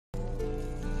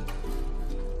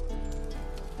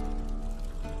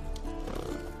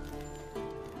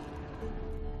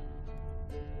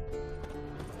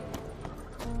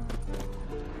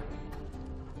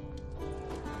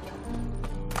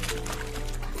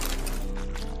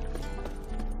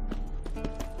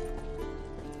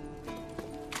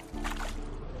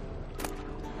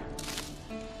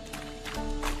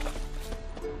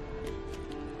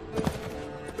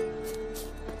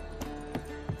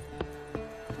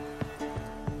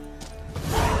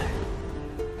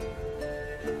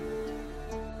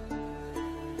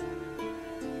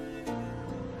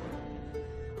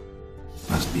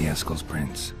Eskel's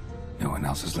prints. No one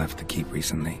else has left the keep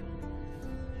recently.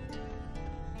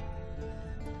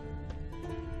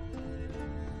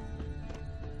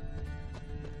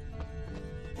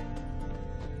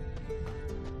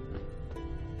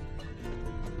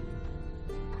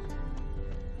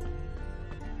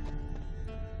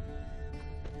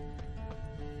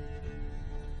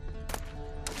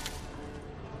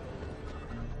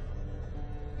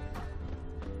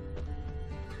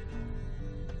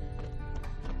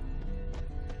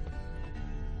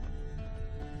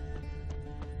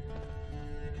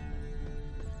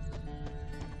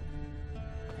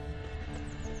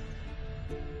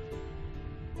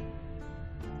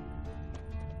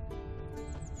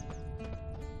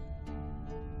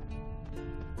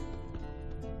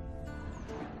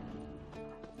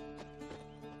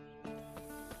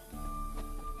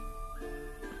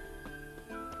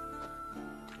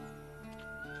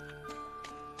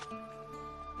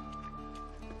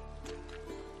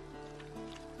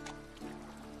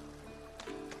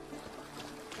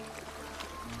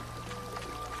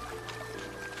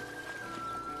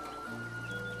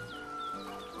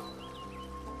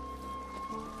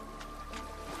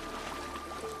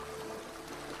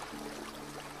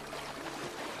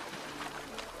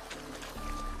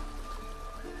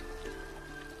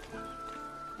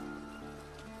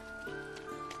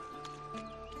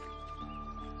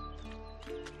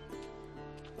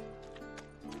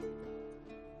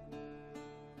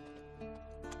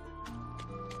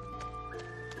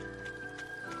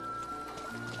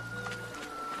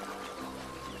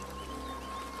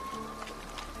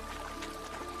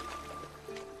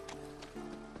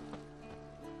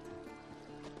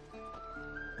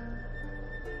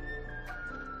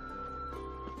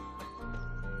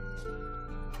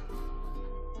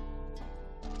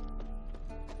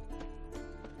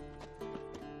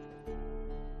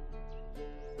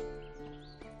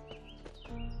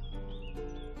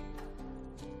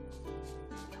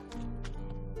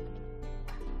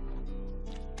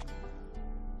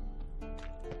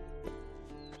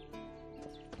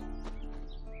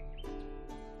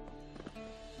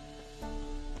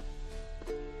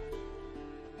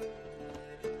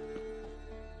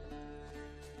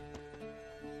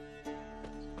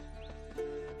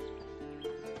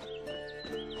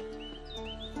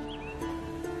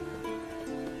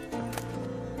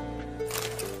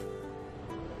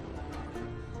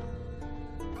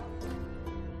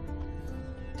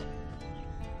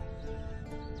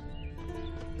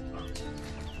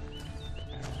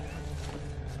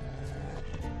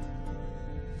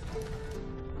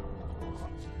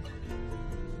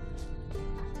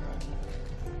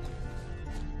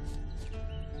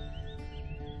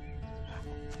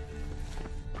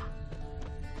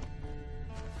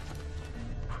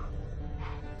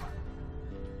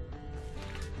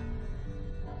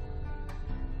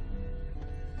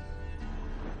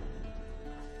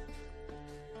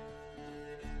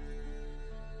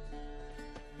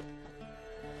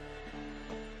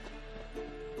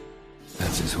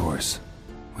 That's his horse.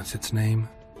 What's its name?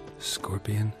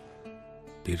 Scorpion?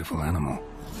 Beautiful animal.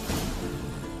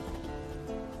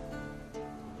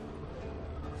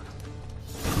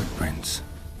 Footprints.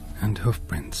 And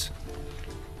hoofprints.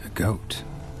 A goat.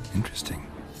 Interesting.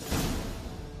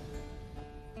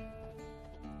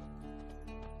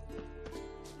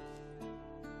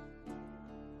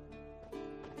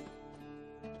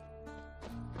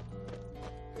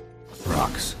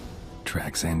 Rocks.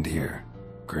 Tracks end here.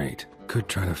 Great. Could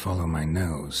try to follow my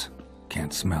nose.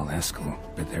 Can't smell Eskel,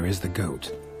 but there is the goat.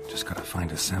 Just gotta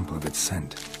find a sample of its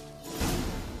scent.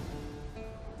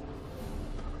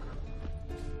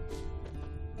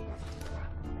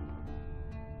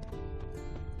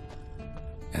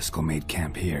 Eskel made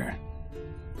camp here.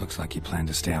 Looks like he planned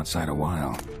to stay outside a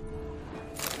while.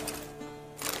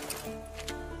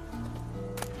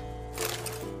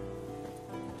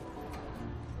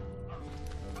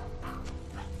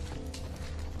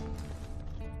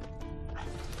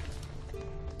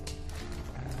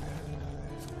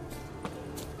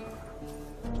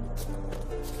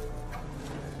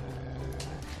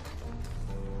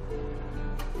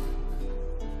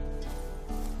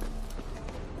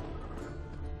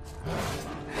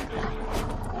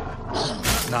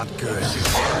 Not good.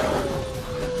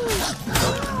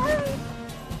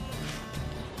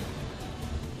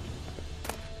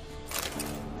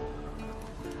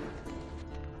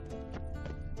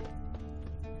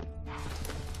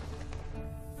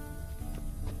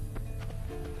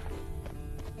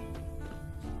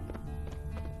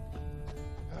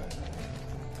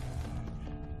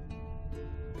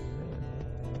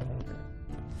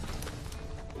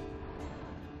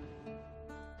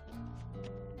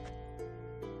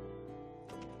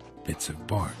 bits of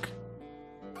bark.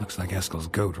 Looks like Eskel's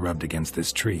goat rubbed against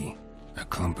this tree. A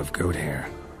clump of goat hair.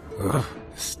 Ugh,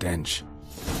 stench.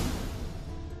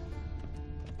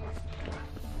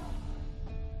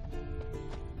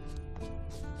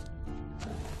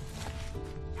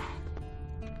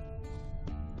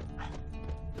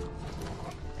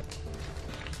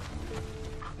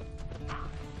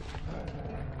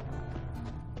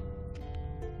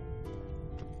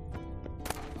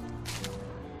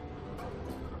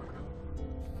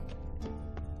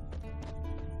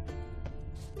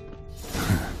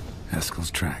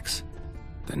 Eskel's tracks.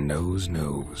 The nose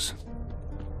knows.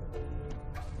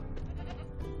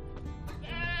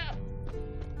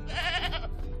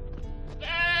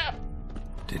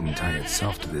 Didn't tie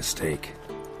itself to this stake.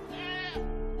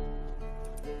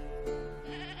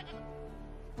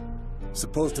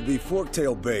 Supposed to be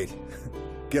Forktail bait.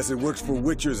 Guess it works for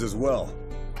witchers as well.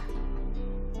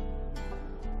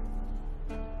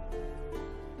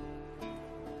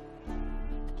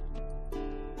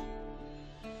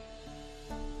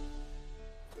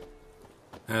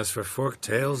 As for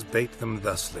Forktails, bait them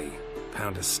thusly.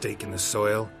 Pound a stake in the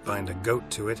soil, bind a goat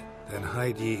to it, then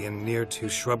hide ye in near to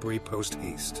shrubbery post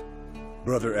haste.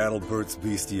 Brother Adalbert's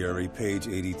Bestiary, page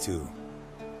 82.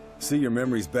 See, your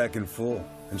memory's back in full,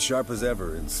 and sharp as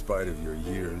ever, in spite of your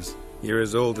years. You're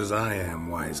as old as I am,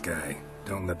 wise guy.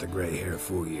 Don't let the gray hair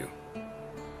fool you.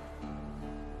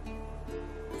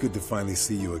 Good to finally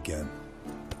see you again.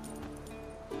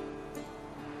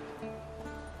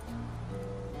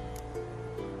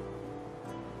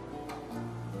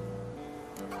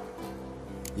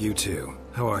 You too.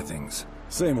 How are things?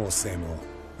 Same old, same old.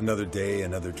 Another day,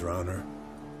 another drowner.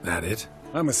 That it?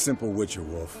 I'm a simple witcher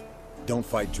wolf. Don't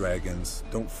fight dragons,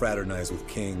 don't fraternize with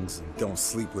kings, and don't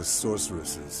sleep with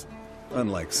sorceresses.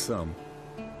 Unlike some.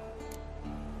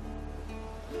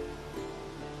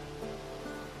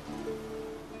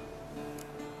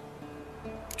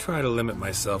 Try to limit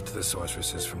myself to the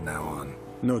sorceresses from now on.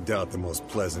 No doubt the most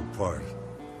pleasant part.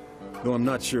 Though I'm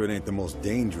not sure it ain't the most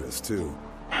dangerous, too.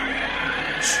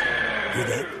 Shh! Hear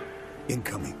that?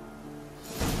 Incoming.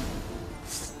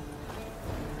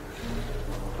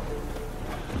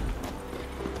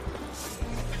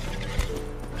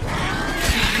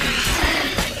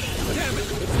 Damn it!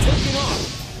 It's taking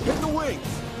off! Hit the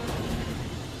wings!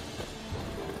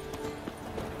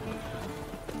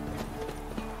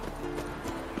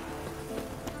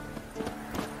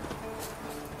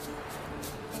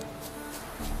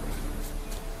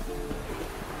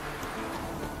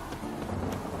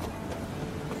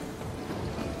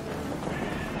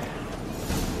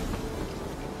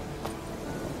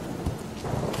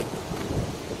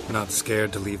 Not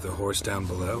scared to leave the horse down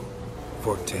below?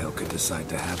 Forktail could decide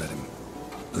to have at him.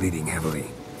 Bleeding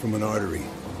heavily. From an artery.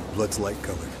 Blood's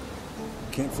light-colored.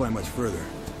 Can't fly much further.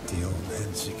 The old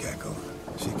hen, she cackled.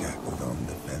 She cackled on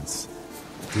the fence.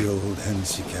 The old hen,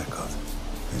 she cackled.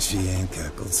 And she ain't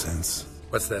cackled since.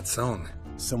 What's that song?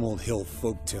 Some old hill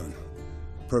folk tune.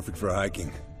 Perfect for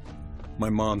hiking. My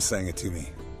mom sang it to me.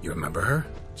 You remember her?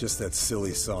 Just that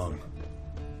silly song.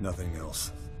 Nothing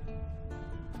else.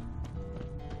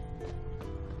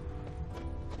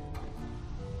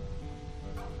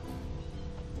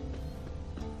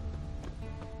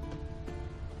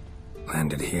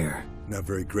 Landed here. Not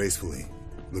very gracefully.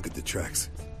 Look at the tracks.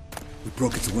 We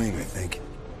broke its wing, I think.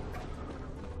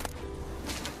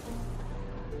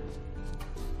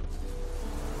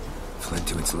 Fled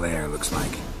to its lair, looks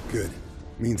like. Good.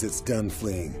 Means it's done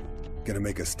fleeing. Gonna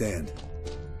make a stand.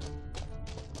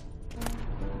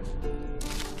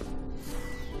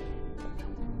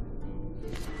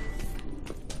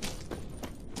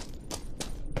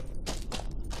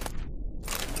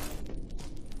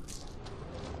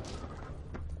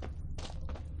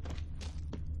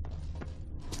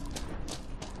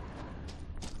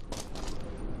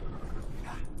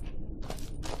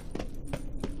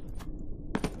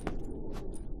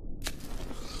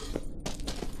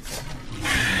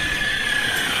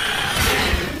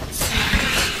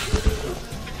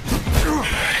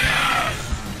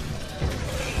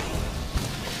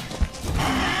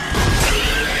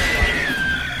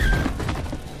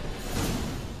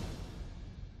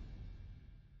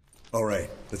 All right,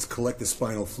 let's collect the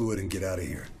spinal fluid and get out of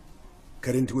here.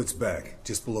 Cut into its back,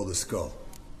 just below the skull.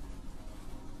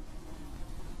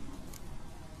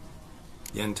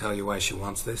 Yen tell you why she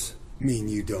wants this? Mean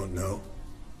you don't know?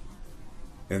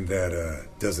 And that,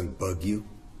 doesn't bug you?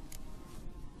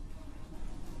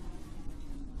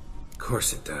 Of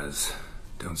course it does.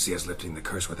 Don't see us lifting the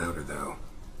curse without her, though.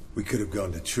 We could have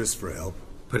gone to Triss for help.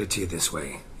 Put it to you this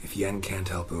way. If Yen can't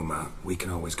help Uma, we can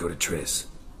always go to Triss.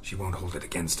 She won't hold it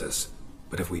against us.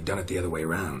 But if we'd done it the other way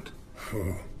around,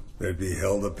 There'd be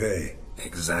hell to pay.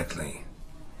 Exactly.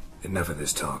 Enough of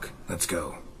this talk. Let's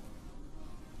go.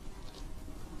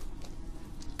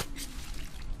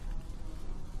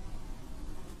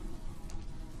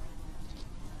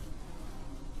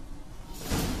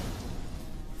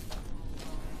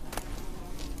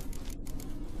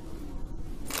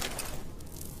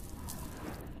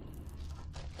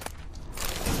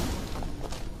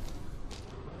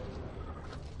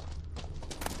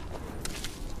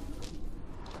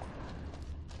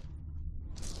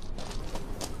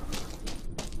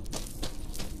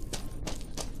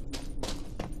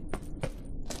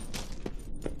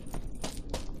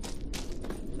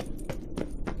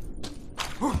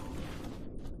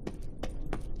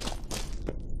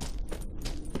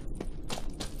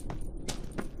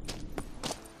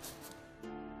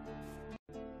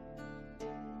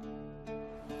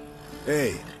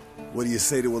 Hey, what do you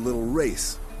say to a little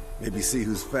race? Maybe see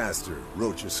who's faster,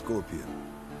 Roach or Scorpion.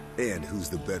 And who's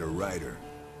the better rider.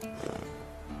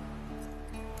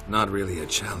 Not really a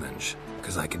challenge,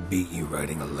 because I could beat you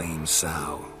riding a lame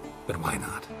sow. But why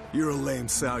not? You're a lame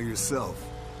sow yourself.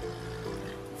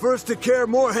 First to Care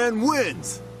Moorhen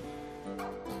wins!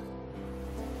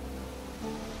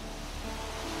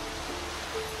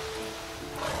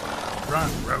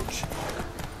 Run, Roach.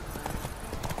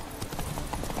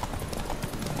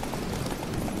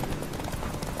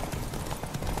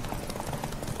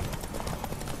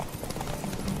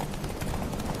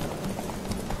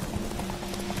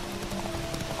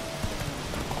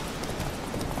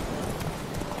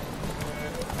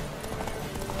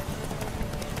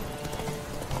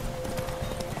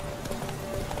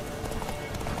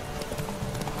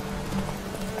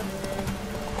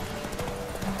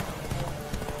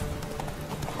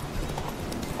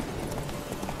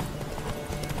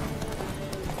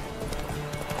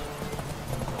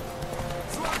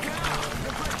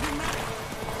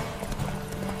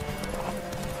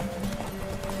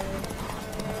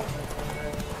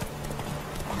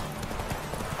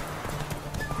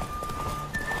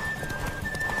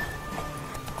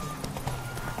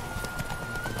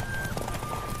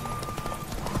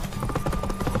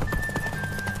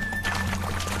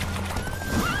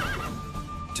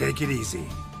 Take it easy.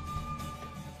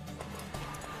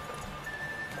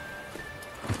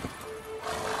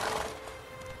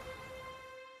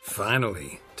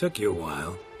 Finally. Took you a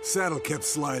while. Saddle kept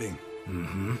sliding.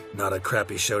 Mm-hmm. Not a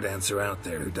crappy show dancer out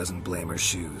there who doesn't blame her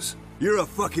shoes. You're a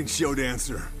fucking show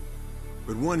dancer.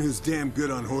 But one who's damn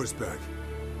good on horseback.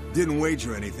 Didn't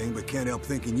wager anything, but can't help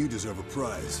thinking you deserve a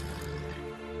prize.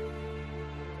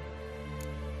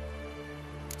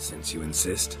 Since you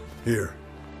insist. Here.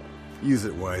 Use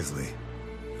it wisely.